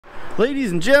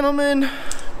Ladies and gentlemen,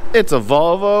 it's a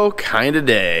Volvo kind of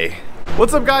day.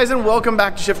 What's up guys, and welcome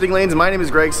back to Shifting Lanes. My name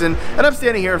is Gregson and I'm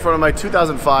standing here in front of my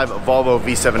 2005 Volvo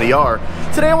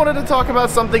V70R. Today I wanted to talk about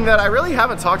something that I really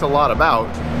haven't talked a lot about.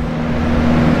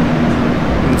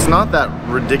 It's not that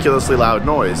ridiculously loud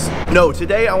noise. No,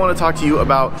 today I want to talk to you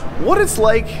about what it's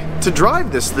like to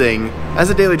drive this thing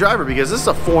as a daily driver, because this is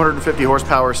a 450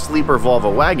 horsepower sleeper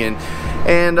Volvo wagon.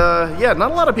 And yeah,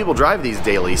 not a lot of people drive these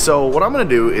daily. So what I'm gonna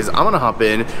do is I'm gonna hop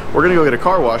in, we're gonna go get a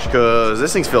car wash because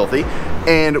this thing's filthy,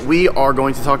 and we are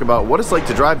going to talk about what it's like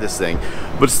to drive this thing.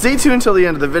 But stay tuned until the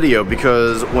end of the video,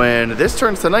 because when this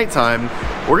turns to nighttime,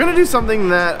 we're gonna do something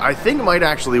that I think might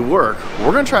actually work.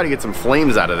 We're gonna try to get some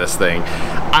flames out of this thing.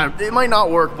 It might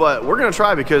not work, but we're gonna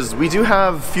try, because we do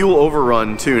have fuel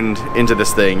overrun tuned into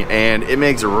this thing, and it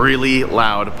makes really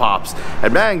loud pops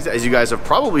and bangs, as you guys have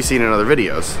probably seen in other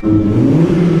videos.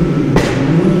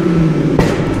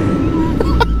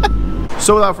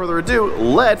 So without further ado,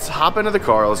 let's hop into the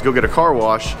car, let's go get a car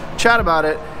wash, chat about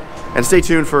it, and stay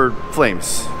tuned for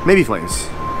flames. Maybe flames.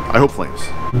 I hope flames.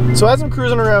 So as I'm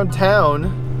cruising around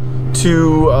town to,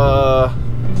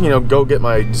 you know, go get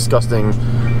my disgusting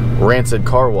rancid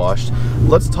car washed,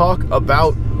 let's talk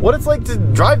about what it's like to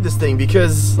drive this thing,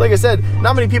 because like I said,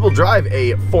 not many people drive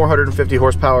a 450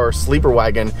 horsepower sleeper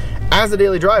wagon as a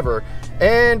daily driver,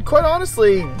 and quite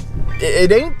honestly,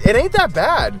 it ain't that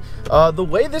bad. The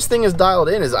way this thing is dialed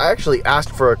in is I actually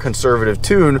asked for a conservative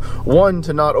tune. One,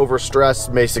 to not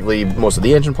overstress basically most of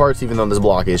the engine parts, even though this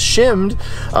block is shimmed,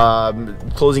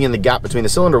 closing in the gap between the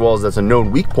cylinder walls. That's a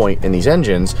known weak point in these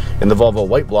engines, in the Volvo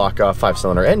white block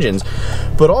 5-cylinder engines.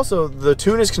 But also the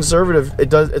tune is conservative.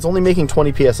 It's only making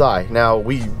 20 psi. Now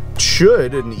we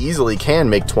should and easily can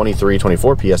make 23,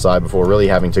 24 psi before really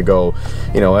having to go,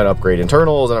 you know, and upgrade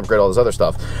internals and upgrade all this other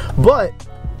stuff. But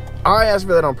I asked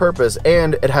for that on purpose,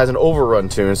 and it has an overrun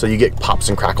tune, so you get pops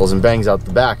and crackles and bangs out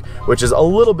the back, which is a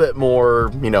little bit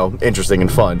more, you know, interesting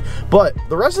and fun. But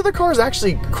the rest of the car is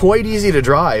actually quite easy to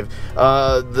drive.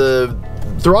 The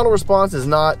throttle response is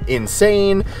not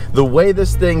insane. The way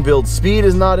this thing builds speed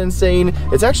is not insane.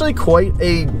 It's actually quite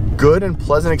a good and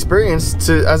pleasant experience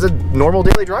as a normal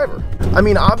daily driver. I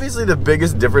mean, obviously the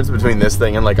biggest difference between this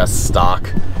thing and like a stock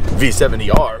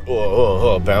V70R,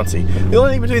 bouncy. The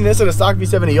only thing between this and a stock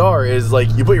V70R is like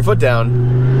you put your foot down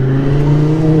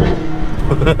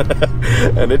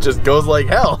and it just goes like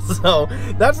hell. So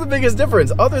that's the biggest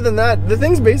difference. Other than that, the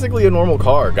thing's basically a normal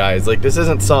car, guys. Like, this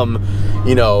isn't some,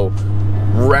 you know,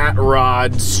 rat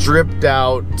rod stripped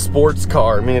out sports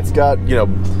car. I mean, it's got, you know,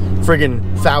 friggin'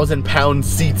 1,000-pound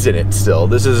seats in it still.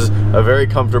 This is a very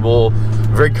comfortable,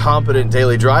 very competent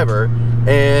daily driver,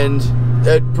 and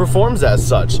it performs as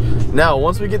such. Now,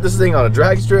 once we get this thing on a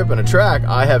drag strip and a track,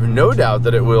 I have no doubt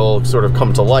that it will sort of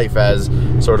come to life as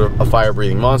sort of a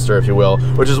fire-breathing monster, if you will,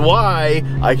 which is why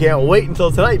I can't wait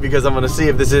until tonight, because I'm gonna see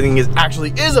if this thing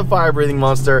actually is a fire-breathing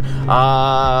monster.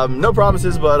 No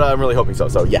promises, but I'm really hoping so,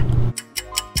 so yeah.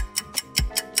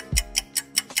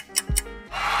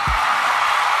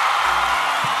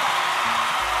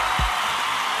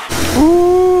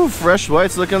 Ooh, fresh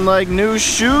whites looking like new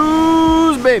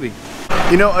shoes, baby.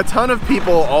 You know, a ton of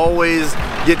people always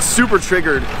get super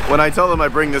triggered when I tell them I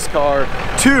bring this car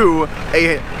to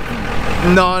a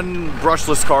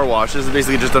non-brushless car wash. This is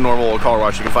basically just a normal car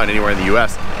wash you can find anywhere in the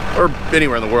US, or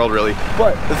anywhere in the world really.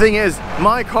 But the thing is,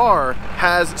 my car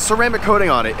has ceramic coating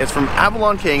on it. It's from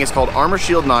Avalon King. It's called Armor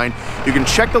Shield 9. You can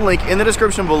check the link in the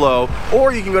description below,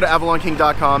 or you can go to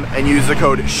avalonking.com and use the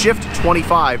code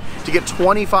SHIFT25 to get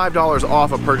 $25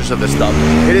 off a purchase of this stuff.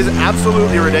 It is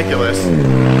absolutely ridiculous.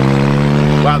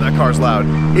 Wow, that car's loud.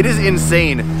 It is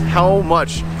insane how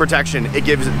much protection it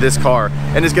gives this car,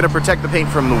 and it's gonna protect the paint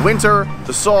from the winter,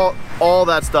 the salt, all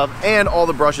that stuff, and all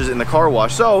the brushes in the car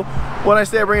wash. So when I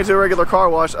say I bring it to a regular car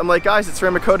wash, I'm like, guys, it's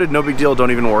ceramic coated, no big deal,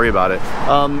 don't even worry about it.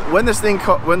 When this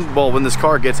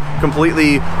car gets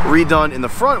completely redone in the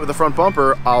front with the front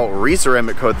bumper, I'll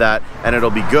re-ceramic coat that and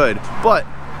it'll be good. But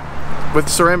with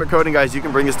ceramic coating, guys, you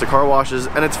can bring this to car washes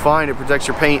and it's fine. It protects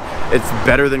your paint. It's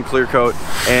better than clear coat,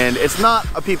 and it's not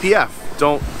a PPF,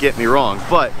 don't get me wrong,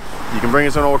 but you can bring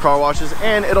it to normal car washes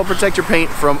and it'll protect your paint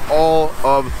from all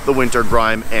of the winter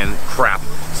grime and crap.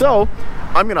 So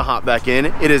I'm gonna hop back in.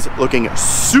 It is looking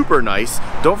super nice.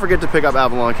 Don't forget to pick up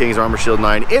Avalon King's Armor Shield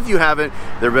 9 if you haven't.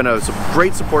 They've been some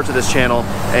great support to this channel,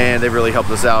 and they've really helped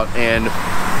us out. And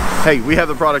hey, we have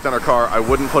the product on our car. I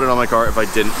wouldn't put it on my car if I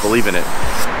didn't believe in it.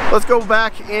 Let's go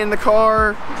back in the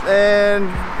car and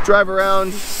drive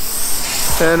around,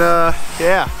 and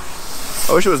yeah.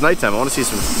 I wish it was nighttime. I want to see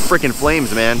some freaking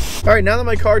flames, man. All right, now that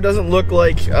my car doesn't look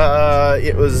like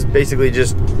it was basically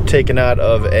just taken out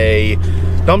of a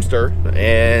dumpster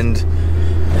and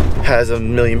has a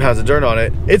million pounds of dirt on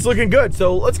it. It's looking good.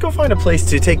 So let's go find a place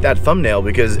to take that thumbnail,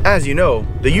 because as you know,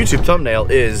 the YouTube thumbnail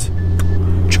is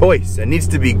choice and needs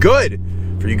to be good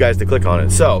for you guys to click on it.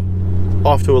 So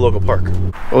off to a local park.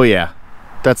 Oh yeah,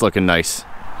 that's looking nice.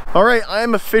 All right,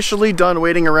 I'm officially done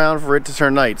waiting around for it to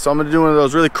turn night. So I'm gonna do one of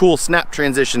those really cool snap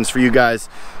transitions for you guys,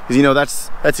 because you know that's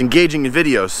engaging in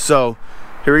videos. So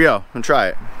here we go, I'm gonna try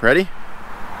it. Ready?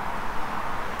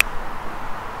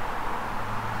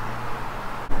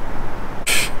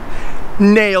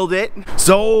 Nailed it.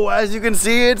 So as you can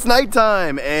see, it's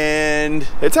nighttime and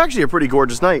it's actually a pretty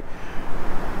gorgeous night.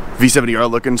 V70R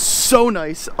looking so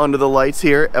nice under the lights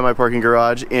here at my parking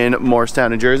garage in Morristown,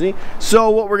 New Jersey. So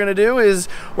what we're gonna do is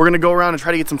we're gonna go around and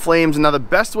try to get some flames. And now the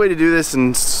best way to do this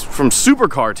from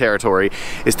supercar territory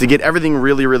is to get everything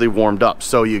really, really warmed up.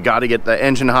 So you gotta get the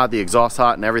engine hot, the exhaust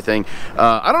hot and everything.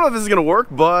 I don't know if this is gonna work,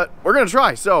 but we're gonna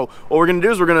try. So what we're gonna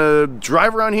do is we're gonna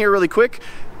drive around here really quick,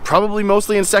 probably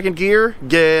mostly in second gear,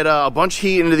 get a bunch of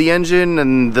heat into the engine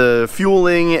and the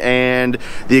fueling and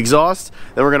the exhaust.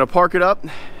 Then we're gonna park it up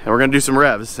and we're gonna do some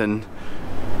revs, and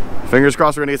fingers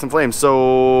crossed we're gonna get some flames.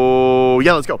 So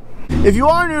yeah, let's go. If you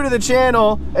are new to the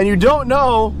channel and you don't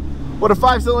know what a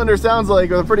 5-cylinder sounds like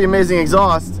with a pretty amazing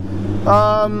exhaust,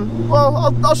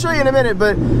 well, I'll show you in a minute,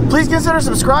 but please consider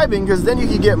subscribing, because then you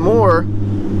can get more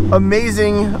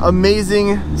amazing,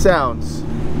 amazing sounds.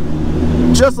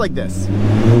 Just like this.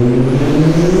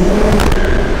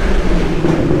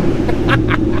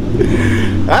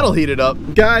 That'll heat it up.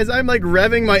 Guys, I'm like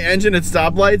revving my engine at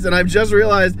stoplights and I've just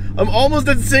realized I'm almost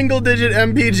at single-digit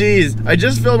MPGs. I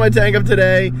just filled my tank up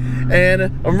today and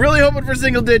I'm really hoping for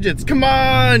single digits. Come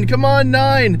on, 9.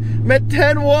 I'm at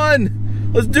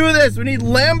 10-1. Let's do this. We need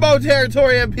Lambo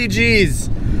territory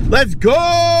MPGs. Let's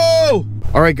go!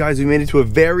 All right, guys, we made it to a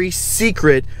very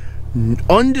secret,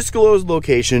 undisclosed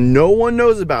location. No one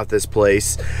knows about this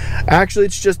place. Actually,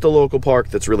 it's just a local park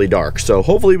that's really dark, so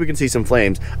hopefully we can see some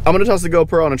flames. I'm gonna toss the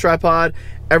GoPro on a tripod.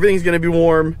 Everything's gonna be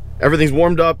warm. Everything's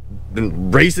warmed up,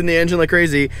 been racing the engine like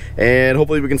crazy, and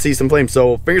hopefully we can see some flames.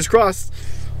 So fingers crossed.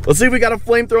 Let's see if we got a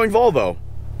flame-throwing Volvo.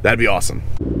 That'd be awesome.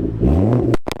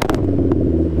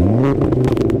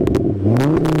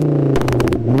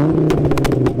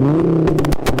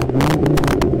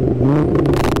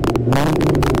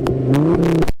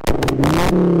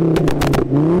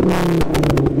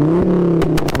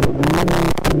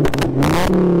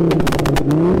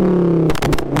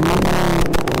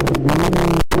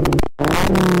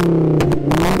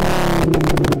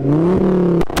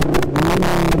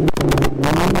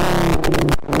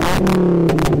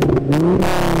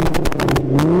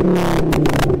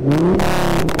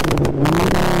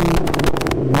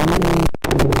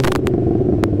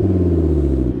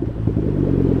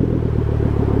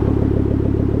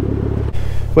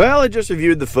 Well, I just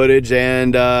reviewed the footage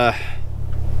and I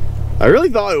really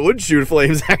thought it would shoot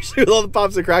flames actually with all the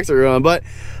pops and cracks that were on, but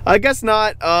I guess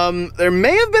not. There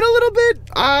may have been a little bit.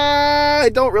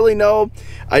 I don't really know.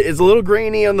 It's a little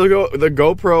grainy on the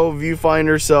GoPro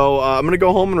viewfinder, so I'm gonna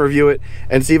go home and review it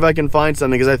and see if I can find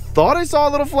something, because I thought I saw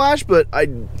a little flash, but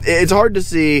it's hard to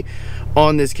see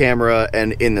on this camera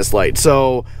and in this light.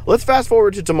 So let's fast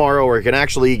forward to tomorrow, where I can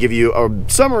actually give you a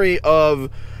summary of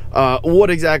what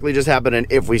exactly just happened and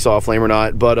if we saw a flame or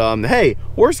not. But hey,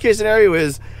 worst case scenario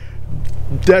is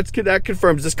that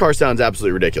confirms this car sounds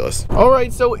absolutely ridiculous. All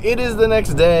right, so it is the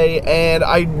next day and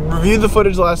I reviewed the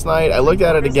footage last night. I looked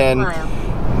at it again.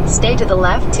 Stay to the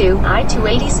left to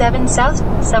I-287 South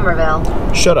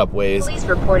Somerville. Shut up, Waze. Please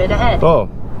report it ahead. Oh,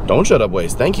 don't shut up,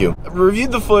 Waze. Thank you. I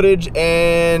reviewed the footage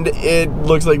and it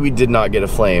looks like we did not get a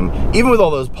flame. Even with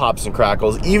all those pops and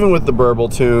crackles, even with the burble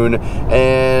tune,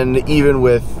 and even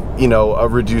with, you know, a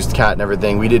reduced cat and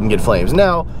everything, we didn't get flames.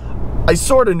 Now, I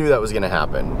sort of knew that was gonna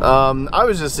happen. I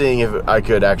was just seeing if I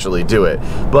could actually do it,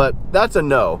 but that's a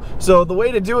no. So the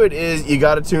way to do it is you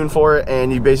gotta tune for it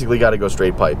and you basically gotta go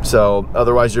straight pipe. So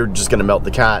otherwise you're just gonna melt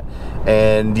the cat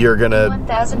and you're gonna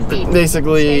 1,000 feet.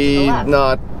 Basically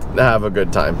not have a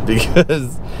good time,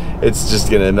 because it's just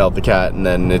gonna melt the cat and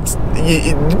then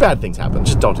bad things happen.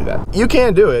 Just don't do that. You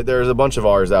can do it. There's a bunch of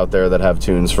R's out there that have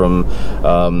tunes from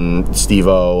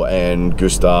Steve-O and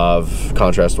Gustav,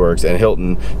 Contrast Works, and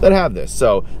Hilton that have this.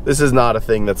 So this is not a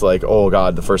thing that's like, oh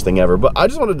god, the first thing ever. But I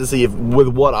just wanted to see if with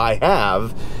what I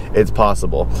have, it's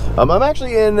possible. I'm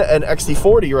actually in an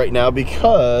XT40 right now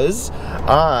because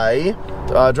I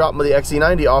dropped the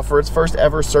XC90 off for its first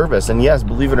ever service. And yes,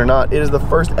 believe it or not, it is the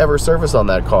first ever service on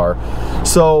that car.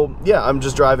 So yeah, I'm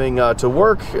just driving to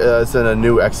work. It's in a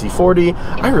new XC40.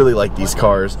 I really like these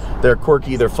cars. They're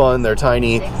quirky, they're fun, they're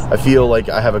tiny. I feel like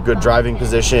I have a good driving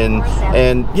position.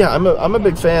 And yeah, I'm a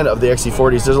big fan of the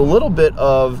XC40s. There's a little bit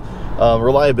of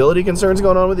reliability concerns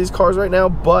going on with these cars right now,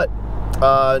 but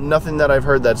nothing that I've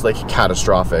heard that's like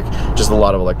catastrophic. Just a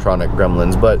lot of electronic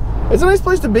gremlins, but it's a nice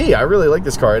place to be. I really like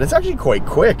this car, and it's actually quite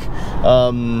quick.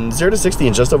 0 to 60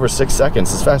 in just over 6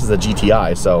 seconds, as fast as a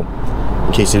GTI. So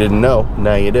in case you didn't know,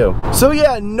 now you do. So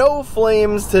yeah, no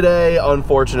flames today,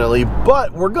 unfortunately,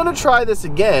 but we're gonna try this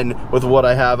again with what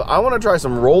I have. I wanna try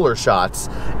some roller shots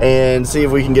and see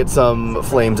if we can get some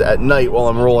flames at night while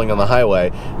I'm rolling on the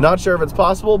highway. Not sure if it's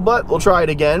possible, but we'll try it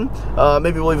again.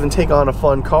 Maybe we'll even take on a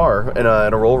fun car in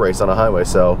a roll race on a highway,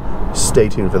 so stay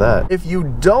tuned for that. If you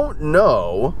don't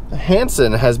know,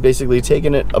 Hanson has basically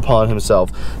taken it upon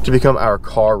himself to become our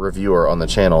car reviewer on the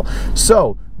channel.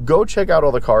 So go check out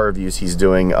all the car reviews he's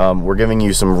doing. We're giving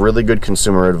you some really good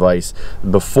consumer advice.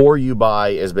 Before you buy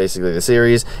is basically the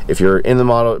series. If you're in the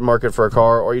market for a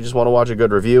car or you just want to watch a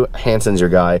good review, Hanson's your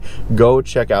guy. Go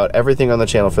check out everything on the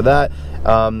channel for that.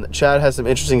 Chad has some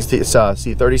interesting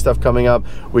C30 stuff coming up.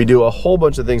 We do a whole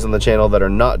bunch of things on the channel that are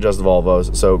not just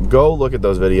Volvos, so go look at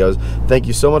those videos. Thank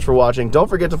you so much for watching. Don't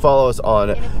forget to follow us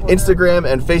on Instagram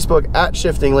and Facebook at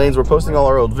Shifting Lanes. We're posting all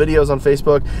our old videos on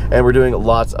Facebook, and we're doing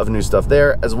lots of new stuff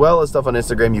there, as well as stuff on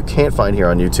Instagram you can't find here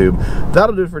on YouTube.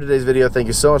 That'll do it for today's video. Thank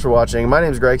you so much for watching. My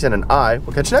name is Gregson, and I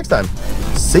will catch you next time.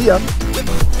 See ya.